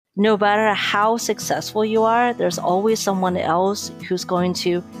no matter how successful you are, there's always someone else who's going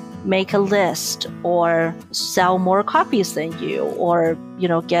to make a list or sell more copies than you, or,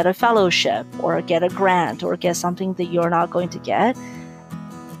 get a fellowship or get a grant or get something that you're not going to get.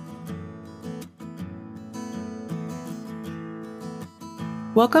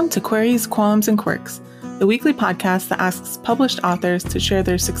 Welcome to Queries, Qualms, and Quirks, the weekly podcast that asks published authors to share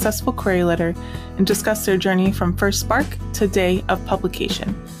their successful query letter and discuss their journey from first spark to day of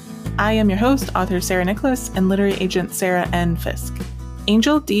publication. I am your host, author Sarah Nicholas, and literary agent Sarah N. Fisk.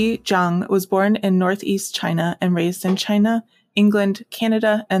 Angel D. Zhang was born in Northeast China and raised in China, England,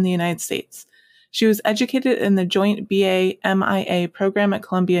 Canada, and the United States. She was educated in the joint BA-MIA program at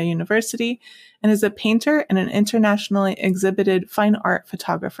Columbia University and is a painter and an internationally exhibited fine art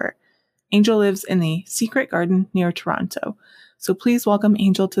photographer. Angel lives in the Secret Garden near Toronto. So please welcome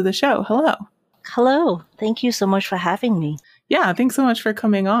Angel to the show. Hello. Hello. Thank you so much for having me. Yeah, thanks so much for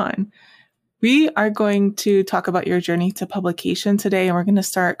coming on. We are going to talk about your journey to publication today, and we're going to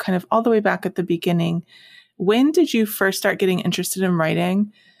start kind of all the way back at the beginning. When did you first start getting interested in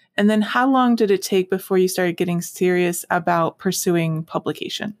writing? And then how long did it take before you started getting serious about pursuing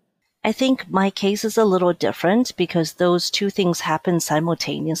publication? I think my case is a little different because those two things happened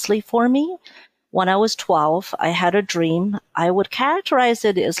simultaneously for me. When I was 12, I had a dream. I would characterize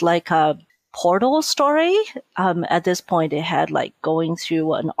it as like a portal story. At this point, it had like going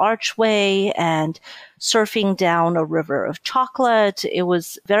through an archway and surfing down a river of chocolate. It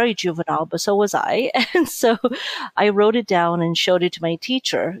was very juvenile, but so was I. And so I wrote it down and showed it to my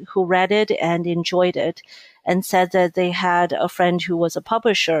teacher, who read it and enjoyed it and said that they had a friend who was a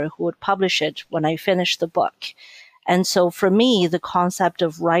publisher who would publish it when I finished the book. And so for me, the concept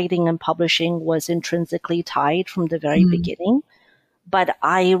of writing and publishing was intrinsically tied from the very beginning. But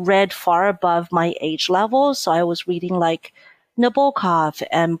I read far above my age level. So I was reading like Nabokov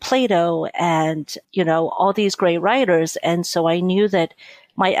and Plato and, all these great writers. And so I knew that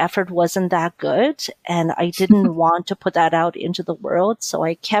my effort wasn't that good and I didn't want to put that out into the world. So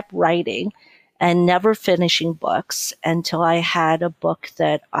I kept writing and never finishing books until I had a book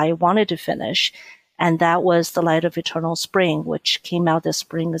that I wanted to finish. And that was The Light of Eternal Spring, which came out this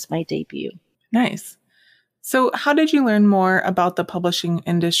spring as my debut. Nice. So how did you learn more about the publishing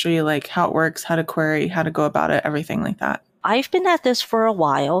industry, like how it works, how to query, how to go about it, everything like that? I've been at this for a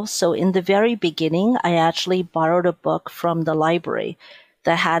while. So in the very beginning, I actually borrowed a book from the library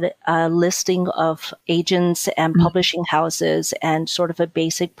that had a listing of agents and publishing houses and sort of a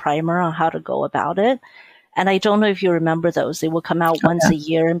basic primer on how to go about it. And I don't know if you remember those. They will come out once a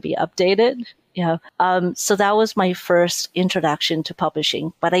year and be updated. Yeah. So that was my first introduction to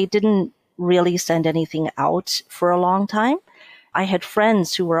publishing, but I didn't really send anything out for a long time. I had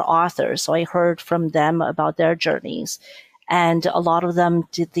friends who were authors, so I heard from them about their journeys. And a lot of them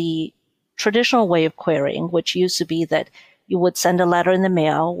did the traditional way of querying, which used to be that you would send a letter in the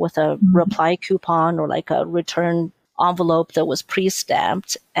mail with a reply coupon or like a return envelope that was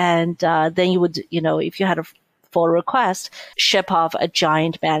pre-stamped. And then you would, if you had a full request, ship off a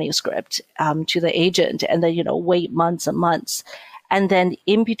giant manuscript to the agent and then, wait months and months. And then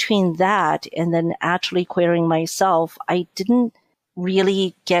in between that and then actually querying myself, I didn't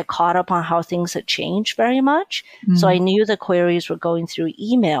really get caught up on how things had changed very much. So I knew the queries were going through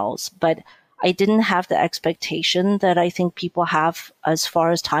emails, but I didn't have the expectation that I think people have as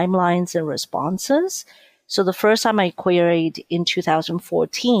far as timelines and responses. So the first time I queried in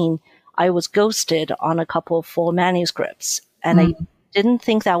 2014, I was ghosted on a couple of full manuscripts. And I didn't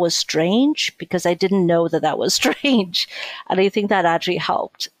think that was strange because I didn't know that that was strange. And I think that actually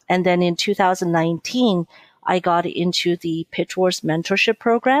helped. And then in 2019, I got into the Pitch Wars mentorship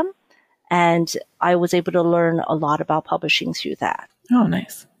program and I was able to learn a lot about publishing through that. Oh,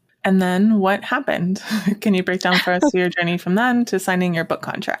 nice. And then what happened? Can you break down for us your journey from then to signing your book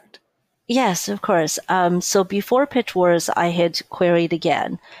contract? Yes, of course. So before Pitch Wars, I had queried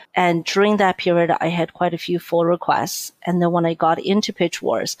again. And during that period, I had quite a few full requests. And then when I got into Pitch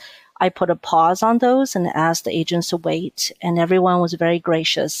Wars, I put a pause on those and asked the agents to wait. And everyone was very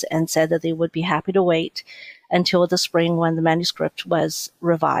gracious and said that they would be happy to wait until the spring when the manuscript was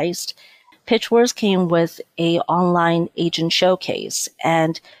revised. Pitch Wars came with a online agent showcase,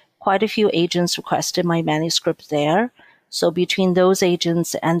 and quite a few agents requested my manuscript there. So between those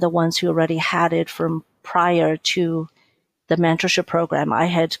agents and the ones who already had it from prior to the mentorship program, I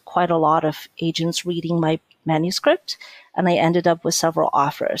had quite a lot of agents reading my manuscript, and I ended up with several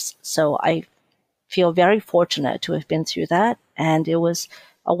offers. So I feel very fortunate to have been through that, and it was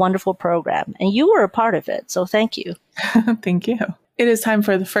a wonderful program. And you were a part of it, so thank you. Thank you. It is time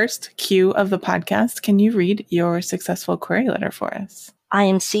for the first cue of the podcast. Can you read your successful query letter for us? I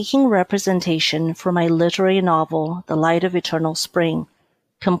am seeking representation for my literary novel, The Light of Eternal Spring,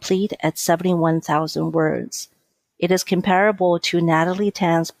 complete at 71,000 words. It is comparable to Natalie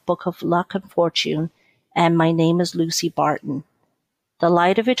Tan's Book of Luck and Fortune and My Name is Lucy Barton. The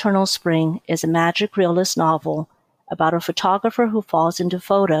Light of Eternal Spring is a magic realist novel about a photographer who falls into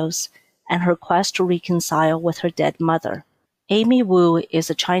photos and her quest to reconcile with her dead mother. Amy Wu is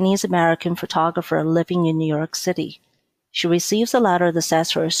a Chinese-American photographer living in New York City. She receives a letter that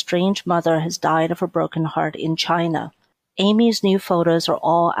says her estranged mother has died of a broken heart in China. Amy's new photos are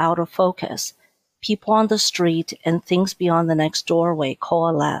all out of focus. People on the street and things beyond the next doorway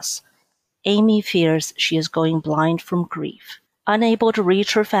coalesce. Amy fears she is going blind from grief. Unable to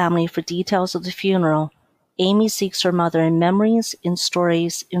reach her family for details of the funeral, Amy seeks her mother in memories, in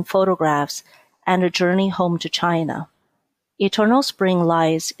stories, in photographs, and a journey home to China. Eternal Spring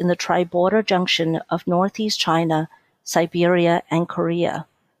lies in the tri-border junction of northeast China, Siberia, and Korea.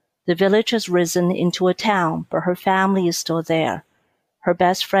 The village has risen into a town, but her family is still there. Her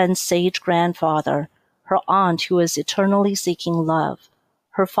best friend's sage grandfather, her aunt who is eternally seeking love,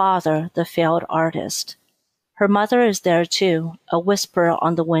 her father, the failed artist. Her mother is there too, a whisper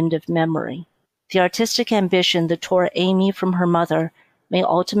on the wind of memory. The artistic ambition that tore Amy from her mother may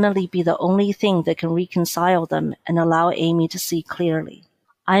ultimately be the only thing that can reconcile them and allow Amy to see clearly.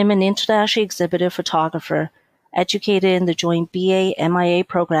 I am an internationally exhibited photographer, educated in the joint BA-MIA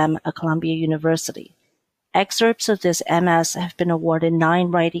program at Columbia University. Excerpts of this MS have been awarded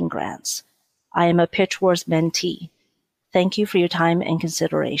 9 writing grants. I am a Pitch Wars mentee. Thank you for your time and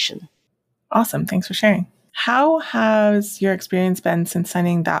consideration. Awesome. Thanks for sharing. How has your experience been since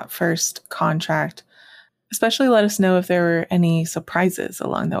signing that first contract? Especially let us know if there were any surprises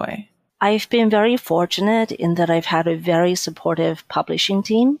along the way. I've been very fortunate in that I've had a very supportive publishing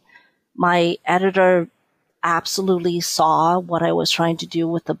team. My editor absolutely saw what I was trying to do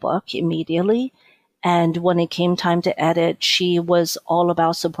with the book immediately. And when it came time to edit, she was all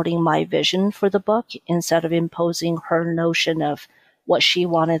about supporting my vision for the book instead of imposing her notion of what she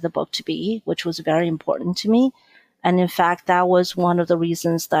wanted the book to be, which was very important to me. And in fact, that was one of the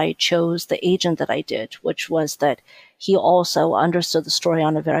reasons that I chose the agent that I did, which was that he also understood the story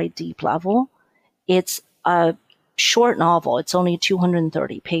on a very deep level. It's a short novel. It's only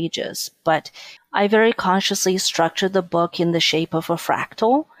 230 pages, but I very consciously structured the book in the shape of a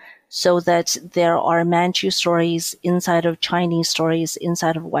fractal so that there are Manchu stories inside of Chinese stories,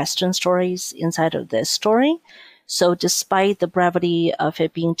 inside of Western stories, inside of this story. So despite the brevity of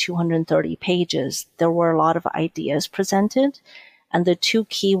it being 230 pages, there were a lot of ideas presented. And the 2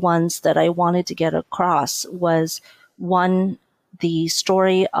 key ones that I wanted to get across was, one, the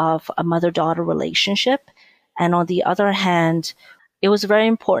story of a mother-daughter relationship. And on the other hand, it was very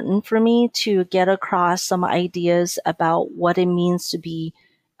important for me to get across some ideas about what it means to be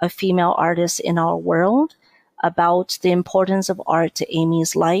a female artist in our world, about the importance of art to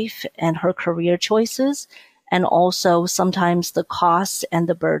Amy's life and her career choices, and also sometimes the costs and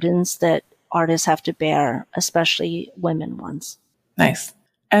the burdens that artists have to bear, especially women ones. Nice.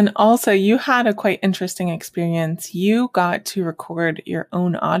 And also, you had a quite interesting experience. You got to record your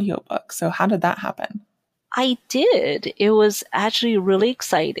own audiobook. So how did that happen? I did. It was actually really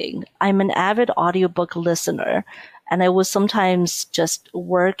exciting. I'm an avid audiobook listener, and I would sometimes just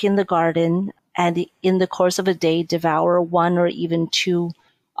work in the garden and in the course of a day devour 1 or even 2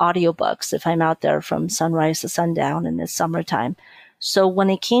 audiobooks if I'm out there from sunrise to sundown in the summertime. So when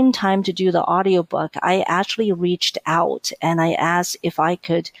it came time to do the audiobook, I actually reached out and I asked if I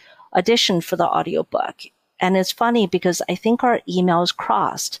could audition for the audiobook. And it's funny because I think our emails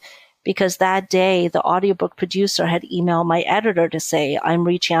crossed, because that day the audiobook producer had emailed my editor to say, I'm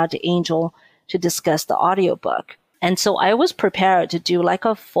reaching out to Angel to discuss the audiobook. And so I was prepared to do like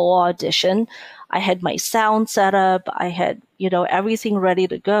a full audition. I had my sound set up. I had, everything ready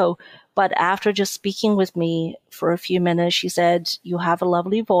to go. But after just speaking with me for a few minutes, she said, you have a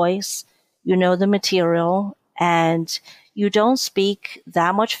lovely voice, you know the material, and you don't speak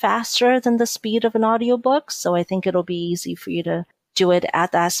that much faster than the speed of an audiobook. So I think it'll be easy for you to do it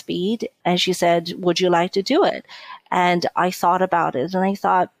at that speed. And she said, would you like to do it? And I thought about it and I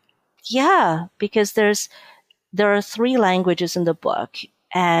thought, yeah, because there are 3 languages in the book,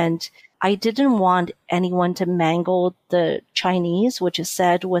 and I didn't want anyone to mangle the Chinese, which is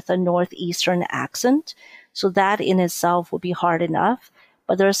said with a northeastern accent. So that in itself would be hard enough.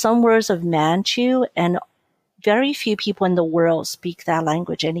 But there are some words of Manchu, and very few people in the world speak that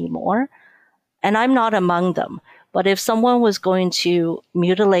language anymore. And I'm not among them. But if someone was going to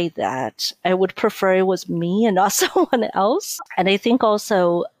mutilate that, I would prefer it was me and not someone else. And I think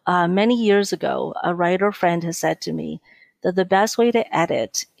also many years ago, a writer friend has said to me that the best way to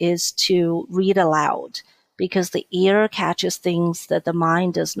edit is to read aloud because the ear catches things that the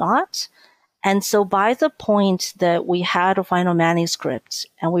mind does not. And so by the point that we had a final manuscript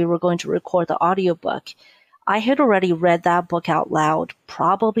and we were going to record the audiobook, I had already read that book out loud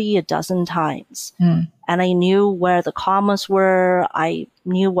probably a dozen times. And I knew where the commas were. I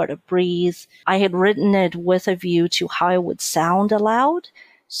knew where to breathe. I had written it with a view to how it would sound aloud.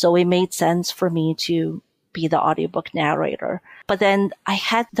 So it made sense for me to be the audiobook narrator. But then I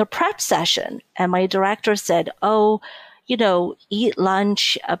had the prep session and my director said, eat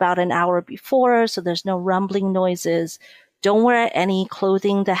lunch about an hour before so there's no rumbling noises. Don't wear any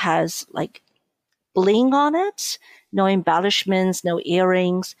clothing that has like bling on it, no embellishments, no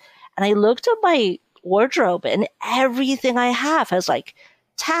earrings. And I looked at my wardrobe and everything I have has like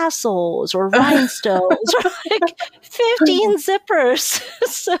tassels or rhinestones or like 15 zippers.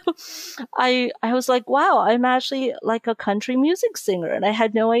 So I was like, wow, I'm actually like a country music singer and I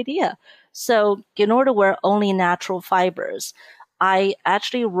had no idea. So in order to wear only natural fibers, I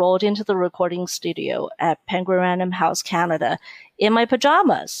actually rolled into the recording studio at Penguin Random House, Canada in my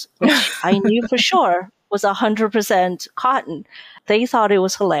pajamas, which I knew for sure was 100% cotton. They thought it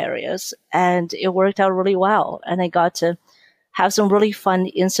was hilarious and it worked out really well. And I got to have some really fun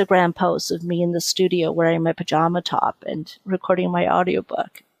Instagram posts of me in the studio wearing my pajama top and recording my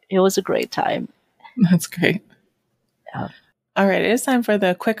audiobook. It was a great time. That's great. Yeah. All right, it is time for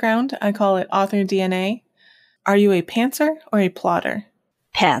the quick round. I call it Author DNA. Are you a pantser or a plotter?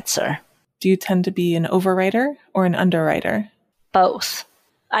 Pantser. Do you tend to be an overwriter or an underwriter? Both.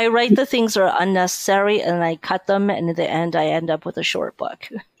 I write the things that are unnecessary and I cut them, and in the end, I end up with a short book.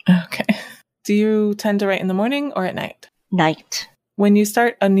 Okay. Do you tend to write in the morning or at night? Night. When you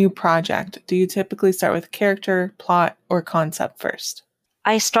start a new project, do you typically start with character, plot, or concept first?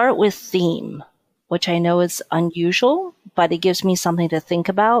 I start with theme, which I know is unusual, but it gives me something to think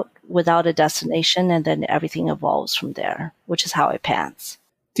about without a destination, and then everything evolves from there, which is how I pants.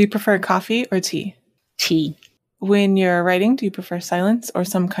 Do you prefer coffee or tea? Tea. When you're writing, do you prefer silence or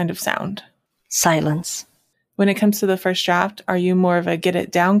some kind of sound? Silence. When it comes to the first draft, are you more of a get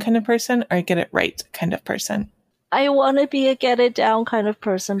it down kind of person or a get it right kind of person? I want to be a get it down kind of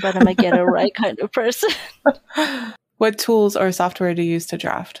person, but I'm a get it right kind of person. What tools or software do you use to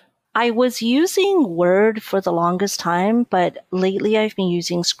draft? I was using Word for the longest time, but lately I've been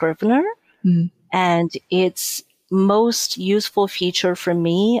using Scrivener. And its most useful feature for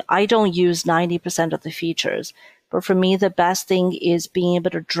me, I don't use 90% of the features, but for me, the best thing is being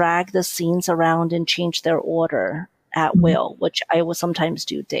able to drag the scenes around and change their order at will, which I will sometimes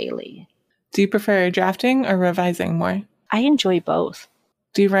do daily. Do you prefer drafting or revising more? I enjoy both.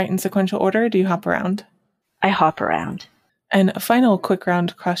 Do you write in sequential order or do you hop around? I hop around. And a final quick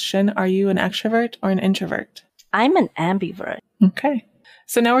round question. Are you an extrovert or an introvert? I'm an ambivert. Okay.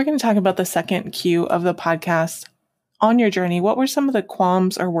 So now we're going to talk about the second Q of the podcast. On your journey, what were some of the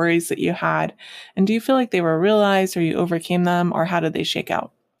qualms or worries that you had? And do you feel like they were realized or you overcame them, or how did they shake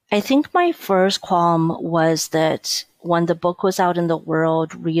out? I think my first qualm was that when the book was out in the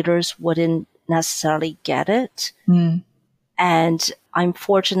world, readers wouldn't necessarily get it. And I'm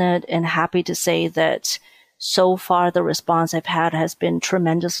fortunate and happy to say that so far the response I've had has been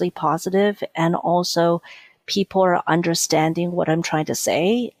tremendously positive, and also people are understanding what I'm trying to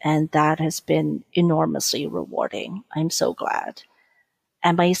say, and that has been enormously rewarding. I'm so glad.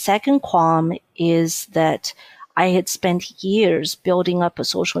 And my second qualm is that I had spent years building up a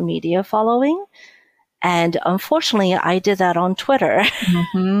social media following, and unfortunately I did that on Twitter.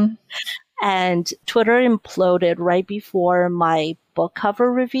 And Twitter imploded right before my book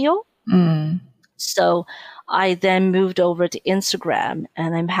cover reveal. So I then moved over to Instagram,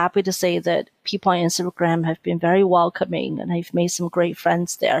 and I'm happy to say that people on Instagram have been very welcoming, and I've made some great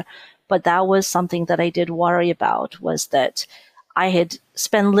friends there. But that was something that I did worry about, was that I had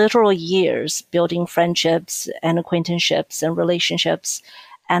spent literal years building friendships and acquaintanceships and relationships.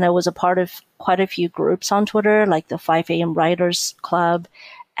 And I was a part of quite a few groups on Twitter, like the 5 a.m. Writers Club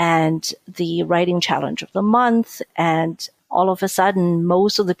and the Writing Challenge of the Month. And all of a sudden,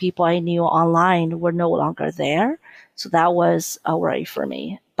 most of the people I knew online were no longer there. So that was a worry for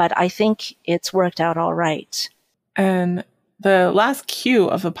me. But I think it's worked out all right. And the last Q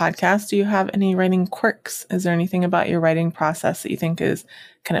of the podcast, do you have any writing quirks? Is there anything about your writing process that you think is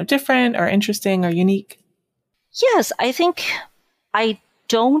kind of different or interesting or unique? Yes, I think I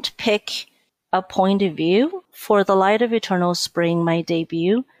don't pick a point of view. For The Light of Eternal Spring, my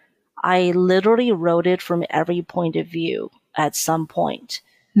debut, I literally wrote it from every point of view at some point.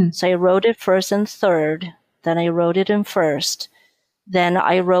 So I wrote it first and third, then I wrote it in first, then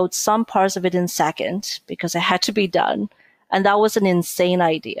I wrote some parts of it in second because it had to be done. And that was an insane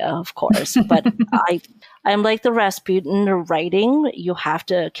idea, of course. But I'm like the Rasputin of writing. You have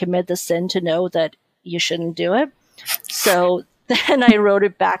to commit the sin to know that you shouldn't do it. So then I wrote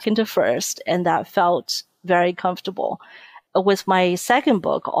it back into first, and that felt very comfortable. With my second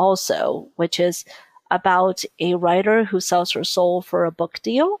book also, which is about a writer who sells her soul for a book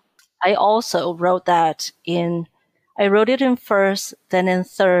deal, I also wrote I wrote it in first, then in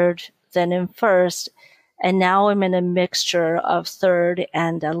third, then in first, and now I'm in a mixture of third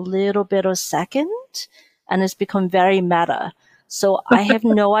and a little bit of second, and it's become very meta. So I have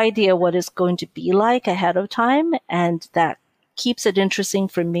no idea what it's going to be like ahead of time, and that keeps it interesting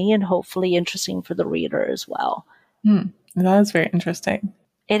for me and hopefully interesting for the reader as well. That is very interesting.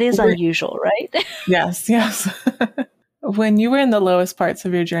 It is unusual, right? Yes, yes. When you were in the lowest parts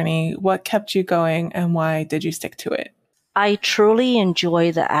of your journey, what kept you going and why did you stick to it? I truly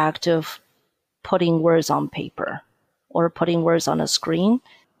enjoy the act of putting words on paper or putting words on a screen.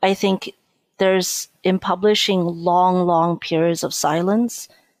 I think there's, in publishing, long periods of silence.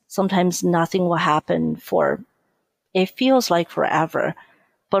 Sometimes nothing will happen for, it feels like forever.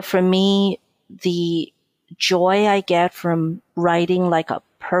 But for me, the joy I get from writing like a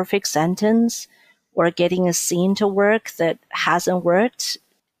perfect sentence or getting a scene to work that hasn't worked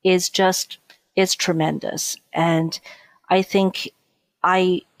is tremendous. And I think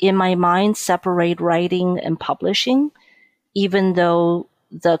I, in my mind, separate writing and publishing, even though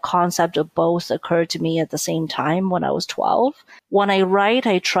the concept of both occurred to me at the same time when I was 12. When I write,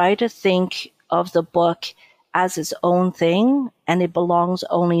 I try to think of the book as its own thing, and it belongs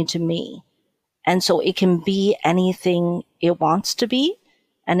only to me. And so it can be anything it wants to be,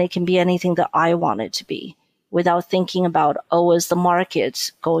 and it can be anything that I want it to be, without thinking about, oh, is the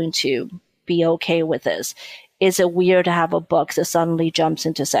market going to be okay with this? Is it weird to have a book that suddenly jumps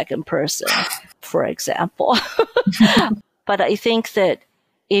into second person, for example? But I think that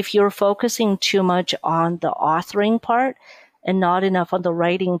if you're focusing too much on the authoring part and not enough on the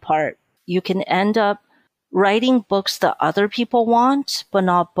writing part, you can end up writing books that other people want, but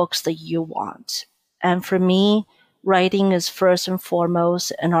not books that you want. And for me, writing is first and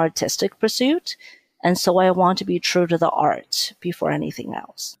foremost an artistic pursuit. And so I want to be true to the art before anything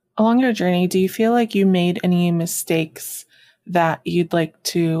else. Along your journey, do you feel like you made any mistakes that you'd like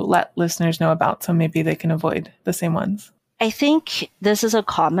to let listeners know about so maybe they can avoid the same ones? I think this is a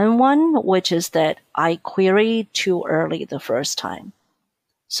common one, which is that I queried too early the first time.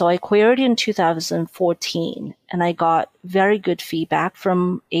 So I queried in 2014, and I got very good feedback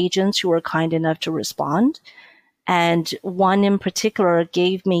from agents who were kind enough to respond. And one in particular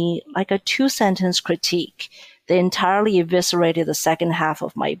gave me like a 2-sentence critique. They entirely eviscerated the second half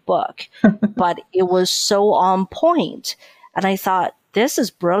of my book, but it was so on point. And I thought, this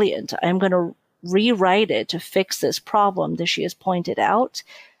is brilliant. I'm going to rewrite it to fix this problem that she has pointed out.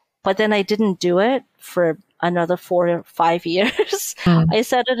 But then I didn't do it for another 4 or 5 years. I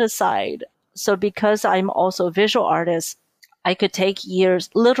set it aside. So because I'm also a visual artist, I could take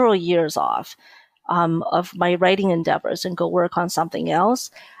years, literal years off of my writing endeavors and go work on something else.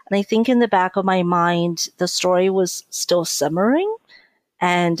 And I think in the back of my mind, the story was still simmering,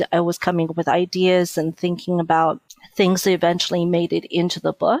 and I was coming up with ideas and thinking about things that eventually made it into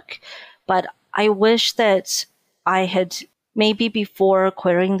the book. But I wish that I had, maybe before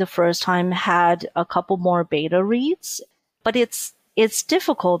querying the first time, had a couple more beta reads. But it's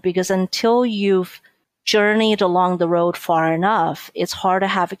difficult because until you've journeyed along the road far enough, it's hard to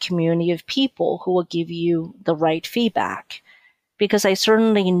have a community of people who will give you the right feedback. Because I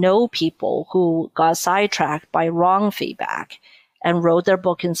certainly know people who got sidetracked by wrong feedback and wrote their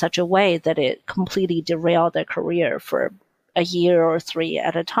book in such a way that it completely derailed their career for a year or 3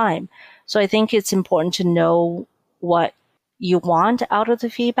 at a time. So I think it's important to know what you want out of the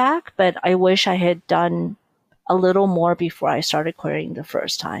feedback, but I wish I had done a little more before I started querying the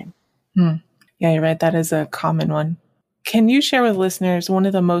first time. Yeah, you're right. That is a common one. Can you share with listeners one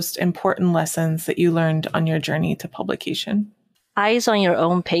of the most important lessons that you learned on your journey to publication? Eyes on your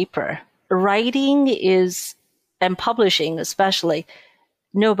own paper. Writing is, and publishing especially,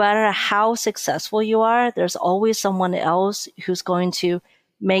 no matter how successful you are, there's always someone else who's going to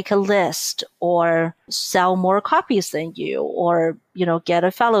make a list or sell more copies than you, or, get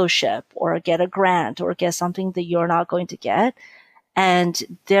a fellowship or get a grant or get something that you're not going to get. And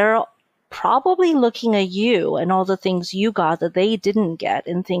they're probably looking at you and all the things you got that they didn't get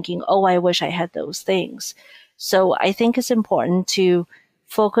and thinking, oh, I wish I had those things. So I think it's important to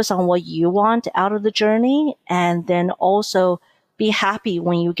focus on what you want out of the journey, and then also be happy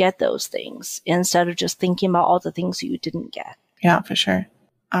when you get those things instead of just thinking about all the things you didn't get. Yeah, for sure.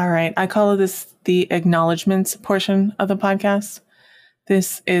 All right. I call this the acknowledgements portion of the podcast.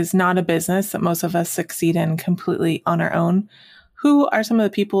 This is not a business that most of us succeed in completely on our own. Who are some of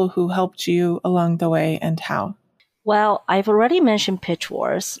the people who helped you along the way and how? Well, I've already mentioned Pitch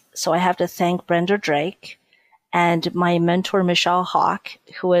Wars, so I have to thank Brenda Drake and my mentor, Michelle Hawk,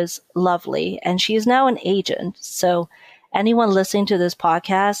 who is lovely, and she is now an agent. So anyone listening to this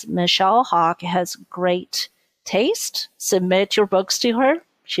podcast, Michelle Hawk has great taste. Submit your books to her.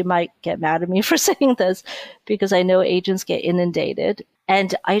 She might get mad at me for saying this because I know agents get inundated.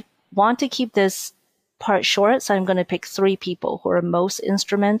 And I want to keep this part short, so I'm going to pick 3 people who are most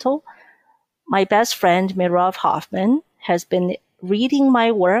instrumental. My best friend, Mirav Hoffman, has been reading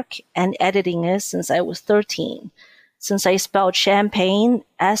my work and editing it since I was 13, since I spelled champagne,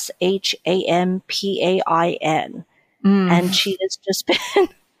 Shampain. And she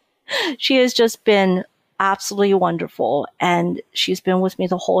has just been absolutely wonderful. And she's been with me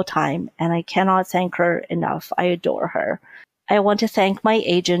the whole time. And I cannot thank her enough. I adore her. I want to thank my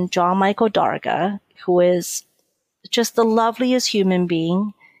agent, John Michael Darga, who is just the loveliest human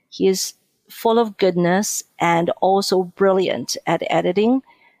being. He is full of goodness and also brilliant at editing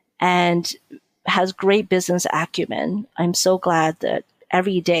and has great business acumen. I'm so glad that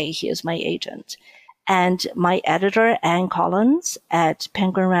every day he is my agent. And my editor, Anne Collins at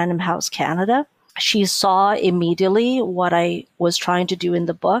Penguin Random House Canada, she saw immediately what I was trying to do in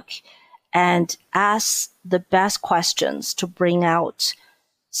the book and asked the best questions to bring out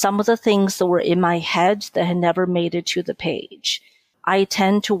some of the things that were in my head that had never made it to the page. I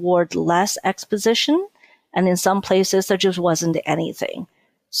tend toward less exposition, and in some places there just wasn't anything.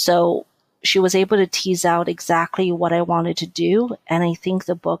 So she was able to tease out exactly what I wanted to do, and I think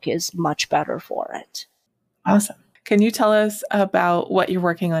the book is much better for it. Awesome. Can you tell us about what you're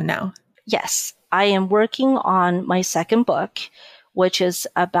working on now? Yes, I am working on my second book, which is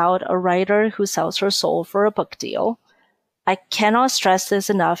about a writer who sells her soul for a book deal. I cannot stress this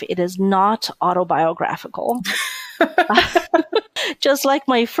enough. It is not autobiographical. Just like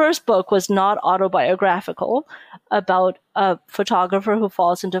my first book was not autobiographical about a photographer who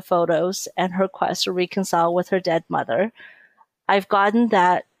falls into photos and her quest to reconcile with her dead mother. I've gotten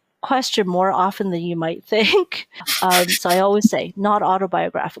that question more often than you might think. So I always say not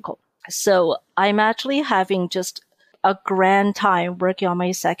autobiographical. So I'm actually having just a grand time working on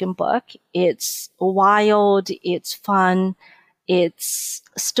my second book. It's wild. It's fun. It's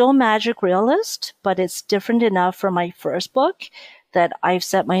still magic realist, but it's different enough from my first book that I've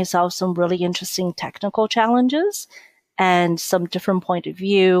set myself some really interesting technical challenges and some different point of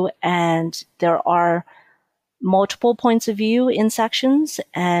view. And there are multiple points of view in sections,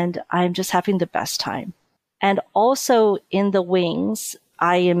 and I'm just having the best time. And also in the wings,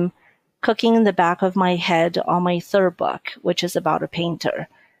 I am cooking in the back of my head on my third book, which is about a painter.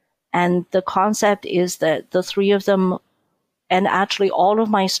 And the concept is that the 3 of them, and actually all of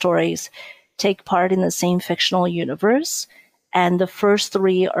my stories, take part in the same fictional universe. And the first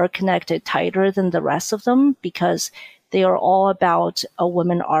 3 are connected tighter than the rest of them because they are all about a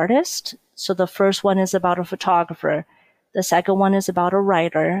woman artist. So the first one is about a photographer. The second one is about a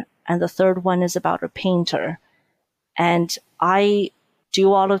writer. And the third one is about a painter. And I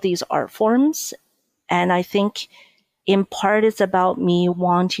do all of these art forms. And I think in part it's about me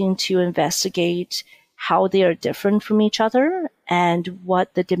wanting to investigate how they are different from each other and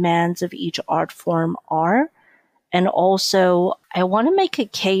what the demands of each art form are. And also, I want to make a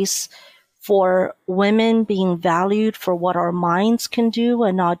case for women being valued for what our minds can do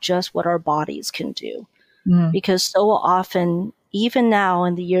and not just what our bodies can do. Because so often, even now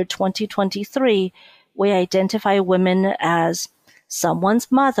in the year 2023, we identify women as someone's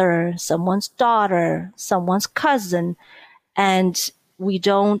mother, someone's daughter, someone's cousin, and we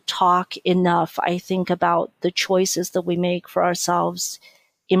don't talk enough, I think, about the choices that we make for ourselves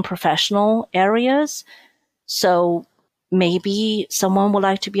in professional areas. So maybe someone would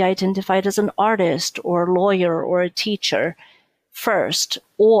like to be identified as an artist or a lawyer or a teacher first,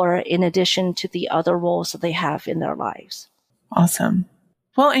 or in addition to the other roles that they have in their lives. Awesome.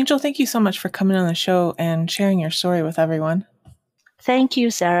 Well, Angel, thank you so much for coming on the show and sharing your story with everyone. Thank you,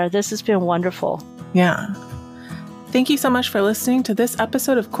 Sarah. This has been wonderful. Yeah. Thank you so much for listening to this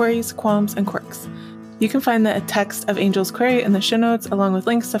episode of Queries, Qualms, and Quirks. You can find the text of Angel's query in the show notes, along with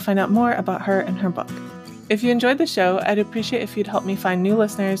links to find out more about her and her book. If you enjoyed the show, I'd appreciate if you'd help me find new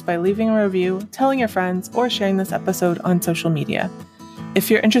listeners by leaving a review, telling your friends, or sharing this episode on social media.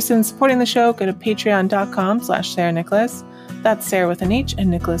 If you're interested in supporting the show, go to patreon.com/Sarah Nicholas. That's Sarah with an H and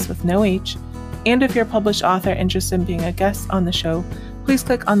Nicholas with no H. And if you're a published author interested in being a guest on the show, please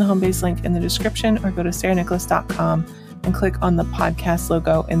click on the home base link in the description or go to sarahnicholas.com and click on the podcast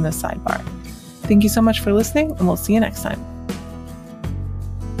logo in the sidebar. Thank you so much for listening, and we'll see you next time.